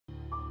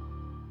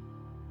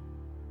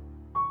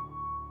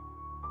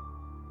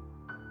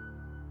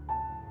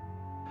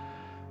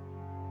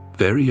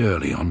Very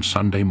early on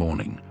Sunday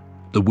morning,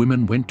 the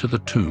women went to the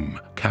tomb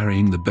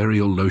carrying the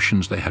burial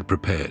lotions they had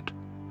prepared.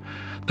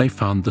 They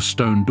found the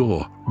stone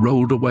door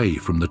rolled away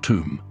from the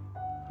tomb.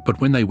 But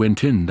when they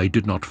went in, they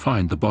did not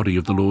find the body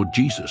of the Lord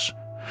Jesus.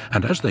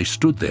 And as they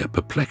stood there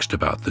perplexed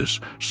about this,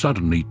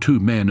 suddenly 2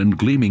 men in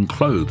gleaming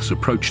clothes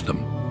approached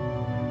them.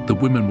 The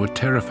women were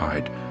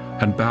terrified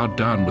and bowed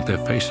down with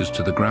their faces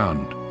to the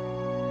ground.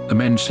 The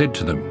men said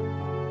to them,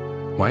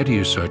 "Why do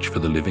you search for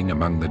the living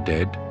among the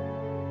dead?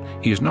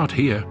 He is not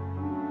here.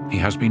 He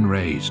has been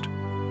raised.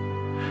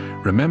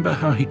 Remember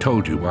how he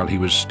told you while he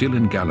was still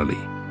in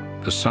Galilee,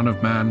 the Son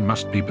of Man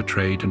must be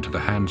betrayed into the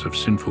hands of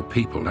sinful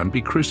people and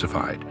be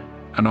crucified,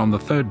 and on the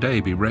 3rd day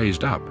be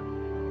raised up."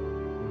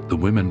 The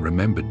women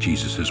remembered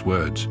Jesus'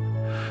 words,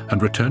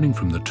 and returning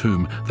from the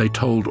tomb, they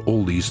told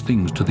all these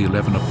things to the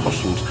 11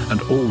 apostles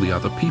and all the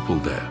other people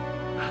there.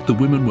 The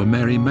women were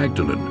Mary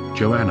Magdalene,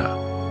 Joanna,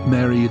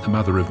 Mary the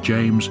mother of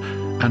James,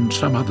 and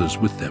some others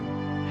with them.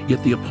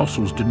 Yet the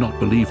apostles did not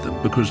believe them,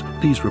 because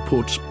these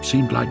reports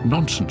seemed like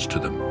nonsense to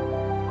them.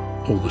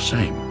 All the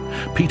same,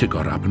 Peter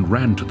got up and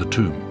ran to the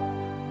tomb.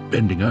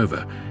 Bending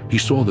over, he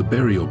saw the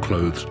burial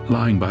clothes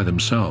lying by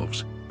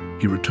themselves.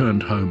 He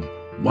returned home,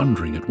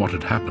 wondering at what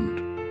had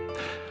happened.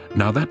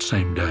 Now that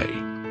same day,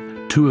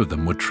 2 of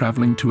them were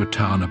traveling to a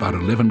town about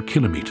 11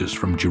 kilometers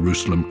from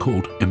Jerusalem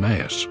called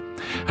Emmaus,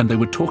 and they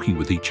were talking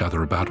with each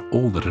other about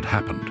all that had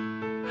happened.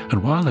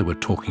 And while they were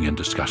talking and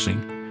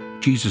discussing,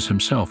 Jesus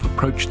himself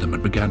approached them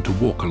and began to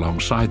walk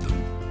alongside them.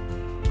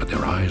 But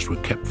their eyes were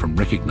kept from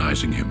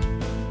recognizing him.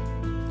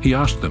 He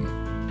asked them,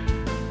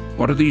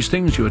 "What are these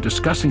things you are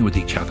discussing with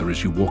each other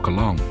as you walk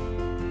along?"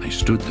 They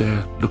stood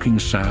there, looking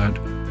sad,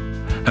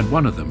 and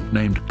one of them,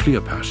 named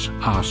Cleopas,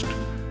 asked,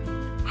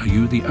 "Are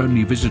you the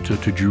only visitor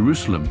to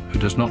Jerusalem who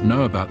does not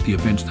know about the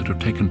events that have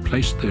taken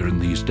place there in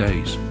these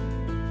days?"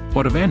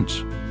 "What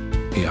events?"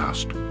 he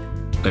asked.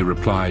 They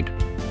replied,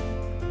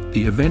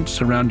 "The events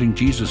surrounding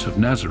Jesus of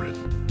Nazareth,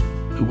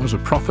 who was a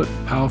prophet,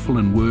 powerful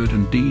in word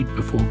and deed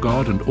before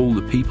God and all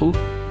the people,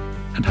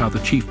 and how the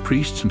chief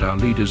priests and our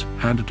leaders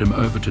handed him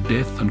over to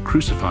death and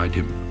crucified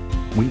him.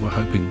 We were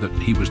hoping that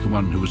he was the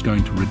one who was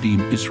going to redeem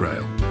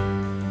Israel.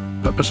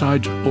 But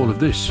besides all of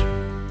this,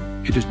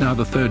 it is now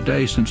the 3rd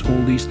day since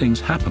all these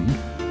things happened,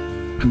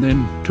 and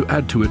then, to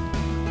add to it,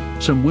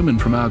 some women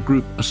from our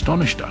group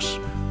astonished us.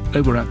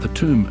 They were at the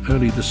tomb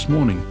early this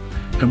morning,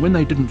 and when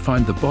they didn't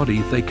find the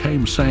body, they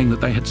came saying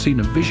that they had seen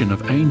a vision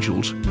of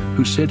angels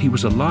who said he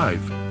was alive.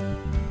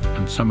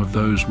 And some of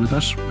those with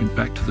us went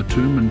back to the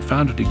tomb and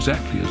found it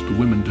exactly as the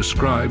women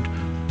described,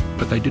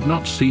 but they did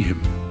not see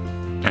him."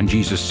 And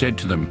Jesus said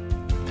to them,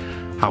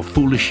 "How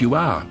foolish you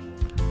are,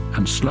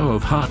 and slow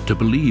of heart to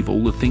believe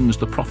all the things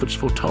the prophets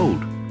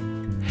foretold.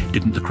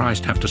 Didn't the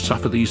Christ have to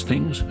suffer these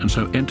things and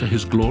so enter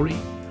his glory?"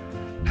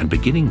 And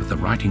beginning with the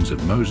writings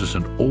of Moses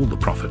and all the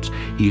prophets,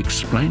 he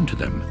explained to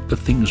them the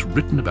things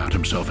written about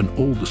himself in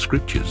all the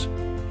scriptures.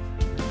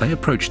 They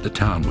approached the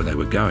town where they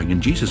were going,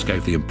 and Jesus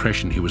gave the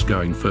impression he was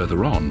going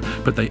further on,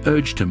 but they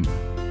urged him,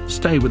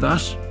 "Stay with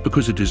us,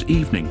 because it is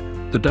evening.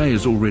 The day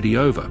is already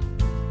over."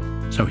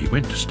 So he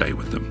went to stay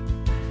with them.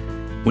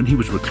 When he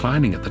was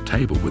reclining at the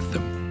table with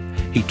them,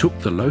 he took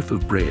the loaf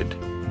of bread,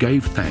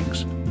 gave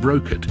thanks,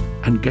 broke it,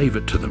 and gave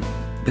it to them.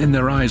 Then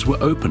their eyes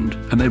were opened,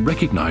 and they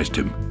recognized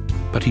him,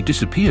 but he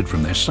disappeared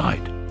from their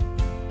sight.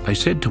 They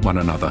said to one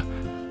another,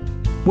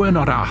 "Were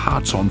not our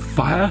hearts on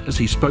fire as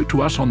he spoke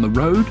to us on the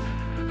road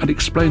and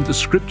explained the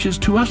scriptures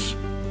to us?"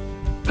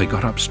 They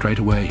got up straight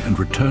away and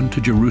returned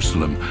to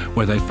Jerusalem,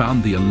 where they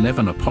found the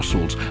 11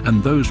 apostles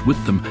and those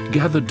with them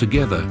gathered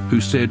together, who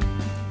said,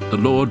 "The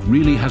Lord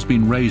really has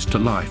been raised to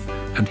life,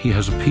 and he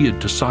has appeared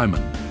to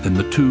Simon." Then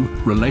the 2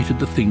 related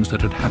the things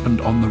that had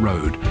happened on the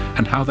road,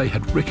 and how they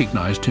had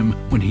recognized him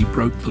when he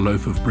broke the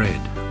loaf of bread.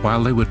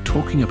 While they were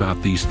talking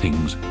about these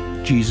things,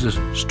 Jesus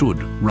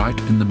stood right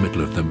in the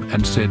middle of them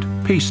and said,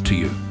 "Peace to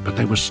you." But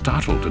they were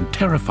startled and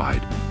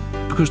terrified,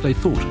 because they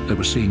thought they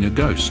were seeing a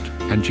ghost.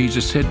 And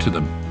Jesus said to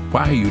them,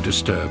 "Why are you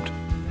disturbed?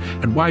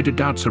 And why do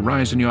doubts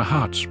arise in your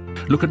hearts?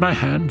 Look at my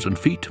hands and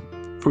feet,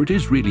 for it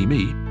is really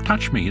me.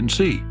 Touch me and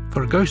see,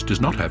 for a ghost does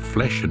not have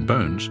flesh and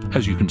bones,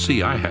 as you can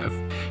see I have."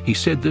 He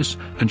said this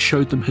and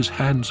showed them his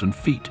hands and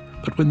feet.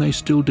 But when they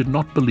still did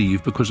not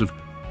believe because of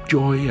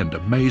joy and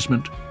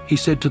amazement, he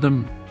said to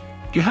them,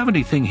 "Do you have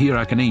anything here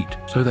I can eat?"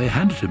 So they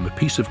handed him a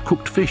piece of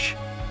cooked fish.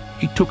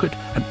 He took it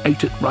and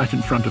ate it right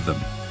in front of them.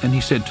 And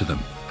he said to them,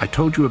 "I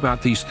told you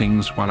about these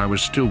things while I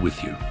was still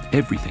with you.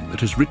 Everything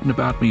that is written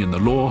about me in the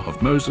law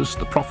of Moses,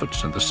 the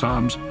prophets, and the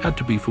Psalms had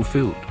to be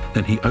fulfilled."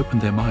 Then he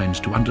opened their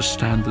minds to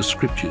understand the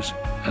scriptures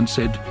and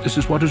said, "This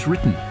is what is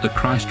written, the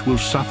Christ will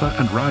suffer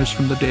and rise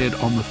from the dead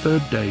on the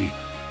 3rd day,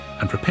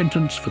 and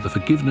repentance for the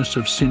forgiveness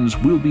of sins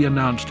will be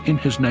announced in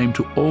his name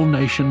to all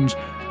nations,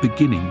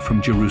 beginning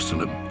from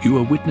Jerusalem. You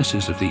are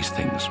witnesses of these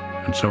things,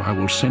 and so I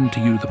will send to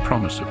you the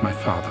promise of my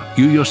Father.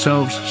 You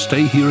yourselves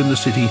stay here in the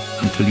city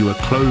until you are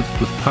clothed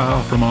with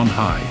power from on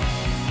high."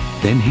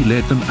 Then he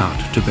led them out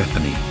to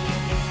Bethany.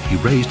 He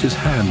raised his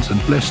hands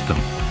and blessed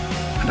them,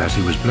 and as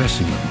he was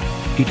blessing them,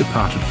 he he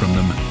departed from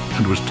them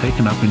and was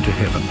taken up into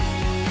heaven.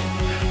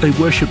 They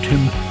worshipped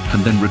him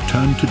and then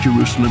returned to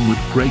Jerusalem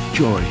with great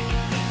joy,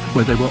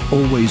 where they were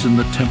always in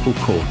the temple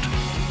court,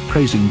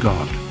 praising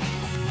God.